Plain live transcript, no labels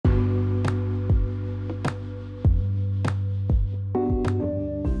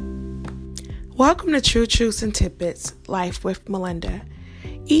Welcome to True Truths and Tidbits, Life with Melinda.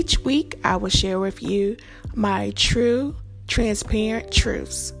 Each week, I will share with you my true, transparent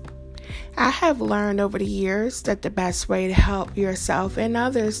truths. I have learned over the years that the best way to help yourself and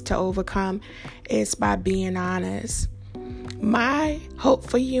others to overcome is by being honest. My hope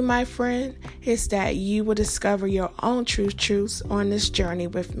for you, my friend, is that you will discover your own true truths on this journey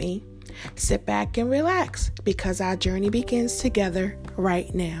with me. Sit back and relax because our journey begins together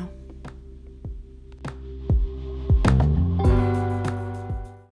right now.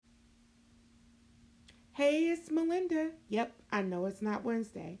 Hey, it's Melinda. Yep, I know it's not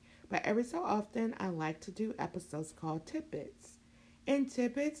Wednesday, but every so often I like to do episodes called Tidbits. And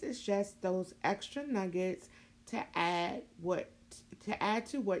Tidbits is just those extra nuggets to add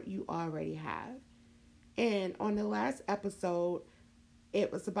to what you already have. And on the last episode,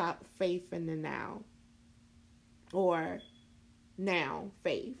 it was about faith in the now, or now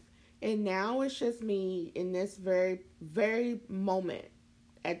faith. And now it's just me in this very, very moment,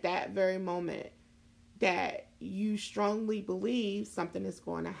 at that very moment, that you strongly believe something is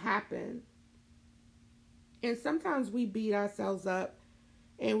going to happen. And sometimes we beat ourselves up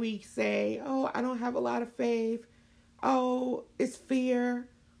and we say, oh, I don't have a lot of faith. Oh, it's fear.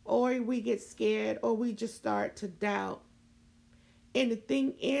 Or we get scared, or we just start to doubt. And the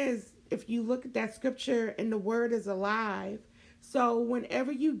thing is, if you look at that scripture, and the word is alive. So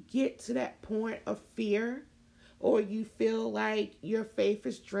whenever you get to that point of fear, or you feel like your faith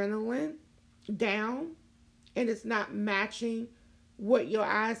is dwindling down, and it's not matching what your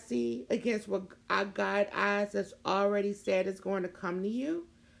eyes see against what our God eyes has already said is going to come to you,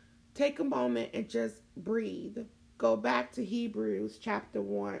 take a moment and just breathe. Go back to Hebrews chapter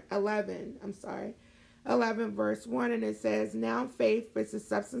 11 verse 1, and it says, now faith is the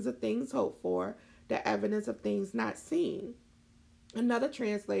substance of things hoped for, the evidence of things not seen. Another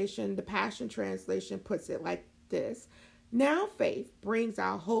translation, the Passion Translation, puts it like this: now faith brings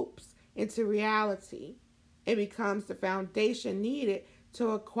our hopes into reality. It becomes the foundation needed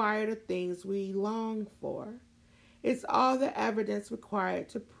to acquire the things we long for. It's all the evidence required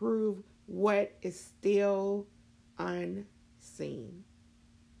to prove what is still unseen.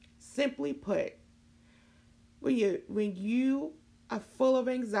 Simply put, when you are full of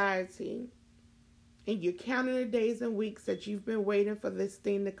anxiety and you're counting the days and weeks that you've been waiting for this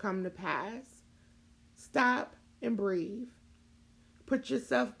thing to come to pass, stop and breathe. Put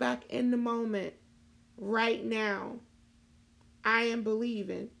yourself back in the moment. Right now, I am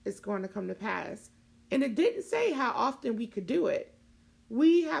believing it's going to come to pass. And it didn't say how often we could do it.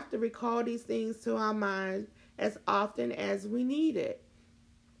 We have to recall these things to our minds as often as we need it.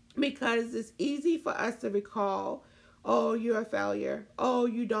 Because it's easy for us to recall, oh, you're a failure. Oh,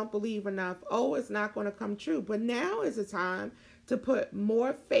 you don't believe enough. Oh, it's not going to come true. But now is the time to put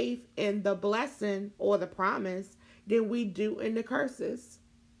more faith in the blessing or the promise than we do in the curses.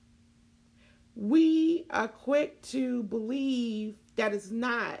 We are quick to believe that it's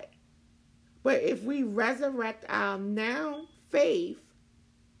not. But if we resurrect our now faith,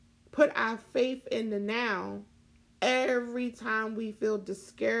 put our faith in the now, every time we feel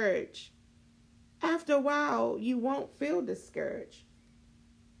discouraged, after a while, you won't feel discouraged.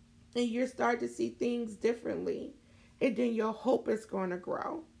 And you'll start to see things differently. And then your hope is going to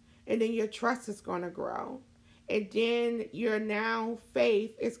grow. And then your trust is going to grow. And then your now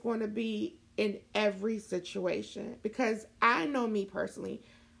faith is going to be in every situation. Because I know me personally,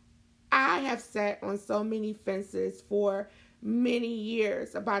 I have sat on so many fences for many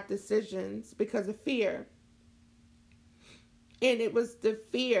years about decisions because of fear. And it was the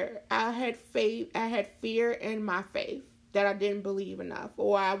fear. I had fear in my faith that I didn't believe enough,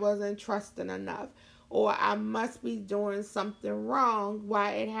 or I wasn't trusting enough, or I must be doing something wrong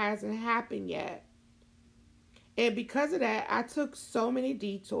why it hasn't happened yet. And because of that, I took so many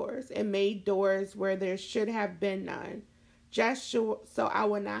detours and made doors where there should have been none, just so I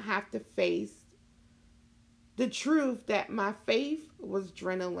would not have to face the truth that my faith was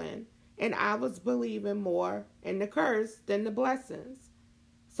dwindling. And I was believing more in the curse than the blessings.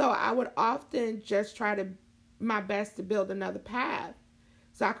 So I would often just try my best to build another path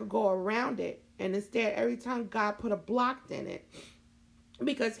so I could go around it. And instead, every time God put a block in it,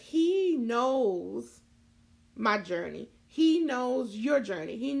 because He knows my journey. He knows your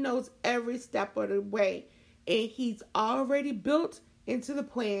journey. He knows every step of the way. And He's already built into the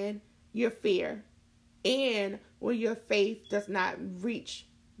plan your fear. And when your faith does not reach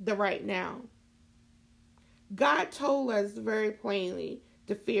the right now. God told us very plainly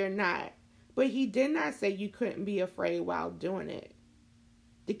to fear not, but He did not say you couldn't be afraid while doing it.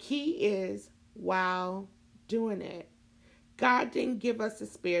 The key is while doing it. God didn't give us a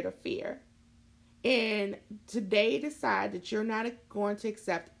spirit of fear, And today decide that you're not going to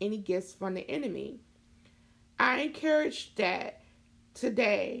accept any gifts from the enemy. I encourage that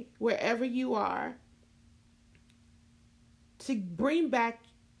today, wherever you are, to bring back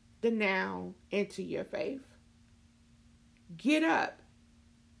the now into your faith. Get up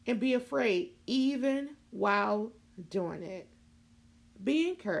and be afraid even while doing it. Be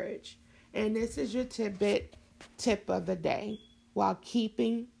encouraged. And this is your tip of the day while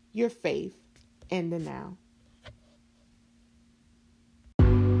keeping your faith in the now.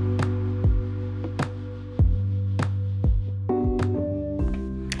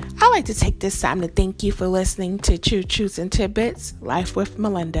 I'd like to take this time to thank you for listening to True Truths and Tidbits, Life with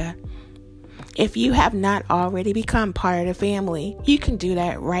Melinda. If you have not already become part of the family, you can do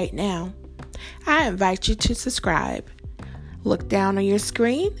that right now. I invite you to subscribe. Look down on your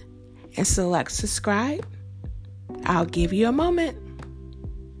screen and select subscribe. I'll give you a moment.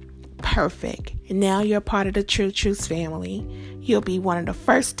 Perfect. Now you're part of the True Truths family. You'll be one of the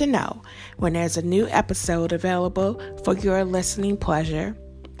first to know when there's a new episode available for your listening pleasure.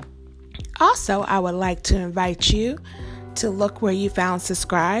 Also, I would like to invite you to look where you found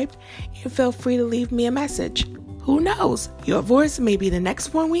subscribed and feel free to leave me a message. Who knows? Your voice may be the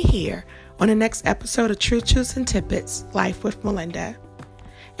next one we hear on the next episode of True Truths and Tidbits, Life with Melinda.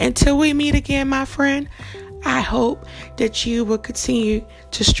 Until we meet again, my friend, I hope that you will continue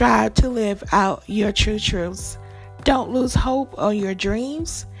to strive to live out your true truths. Don't lose hope on your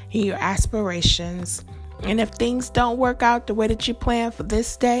dreams and your aspirations. And if things don't work out the way that you plan for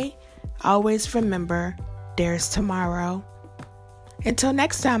this day, always remember, there's tomorrow. Until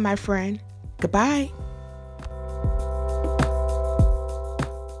next time, my friend, goodbye.